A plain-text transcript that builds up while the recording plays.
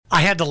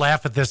I had to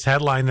laugh at this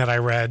headline that I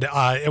read.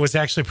 It was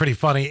actually pretty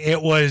funny.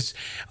 It was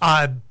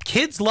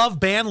kids love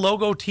band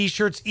logo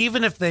T-shirts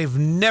even if they've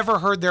never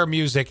heard their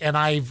music. And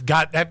I've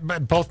got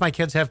both my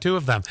kids have two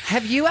of them.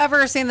 Have you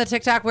ever seen the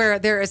TikTok where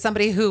there is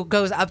somebody who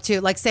goes up to,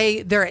 like,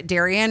 say they're at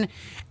Darien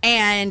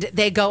and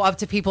they go up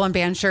to people in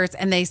band shirts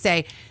and they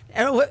say,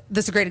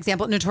 this is a great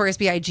example. Notorious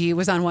B.I.G.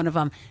 was on one of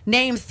them.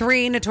 Name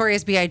 3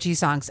 Notorious B.I.G.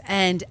 songs.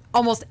 And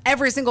almost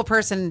every single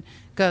person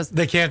goes,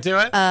 They can't do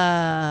it?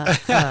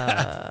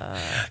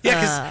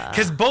 Yeah,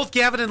 because both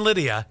Gavin and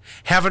Lydia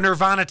have a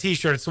Nirvana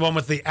T-shirt. It's the one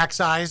with the X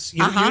eyes.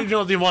 You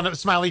know the one,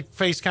 smiley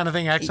face kind of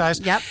thing, X eyes?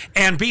 Yep.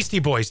 And Beastie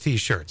Boys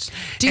T-shirts.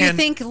 Do you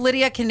think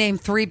Lydia can name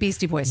 3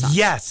 Beastie Boys songs?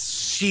 Yes.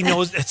 She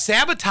knows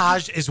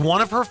Sabotage is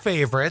one of her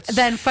favorites.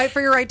 Then Fight for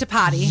Your Right to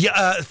Potty.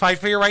 Yeah, Fight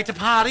for Your Right to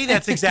Potty.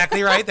 That's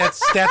exactly right.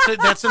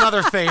 That's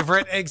another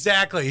favorite.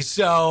 Exactly.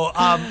 So,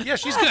 yeah,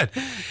 she's good.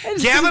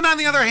 Gavin, on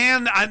the other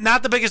hand,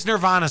 not the biggest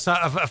Nirvana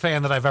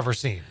fan that I've ever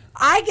seen.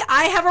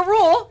 I have a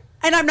rule,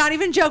 and I'm not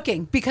even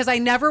joking, because I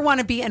never want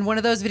to be in one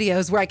of those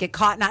videos where I get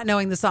caught not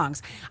knowing the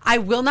songs. I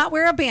will not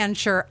wear a band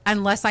shirt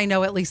unless I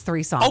know at least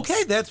 3 songs.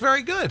 Okay, that's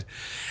very good.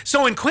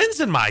 So in Quinn's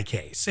and my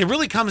case, it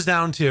really comes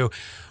down to,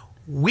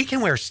 we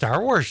can wear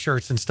Star Wars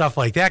shirts and stuff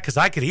like that, because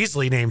I could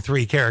easily name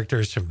 3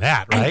 characters from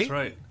that, right? That's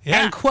right.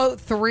 Yeah. And quote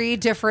 3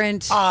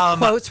 different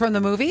quotes from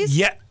the movies?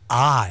 Yeah,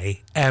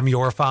 I am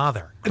your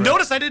father. Correct.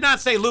 Notice I did not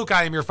say, Luke,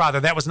 I am your father.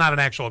 That was not an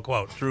actual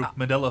quote. True.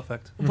 Mandela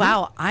effect.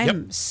 Wow,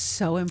 I'm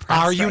so impressed.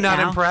 Are you right not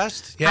now.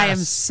 impressed? Yes. I am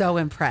so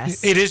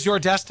impressed. It is your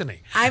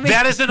destiny.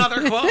 That is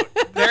another quote.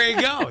 There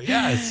you go.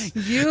 Yes.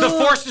 The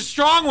force is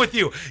strong with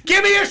you.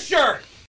 Give me a shirt.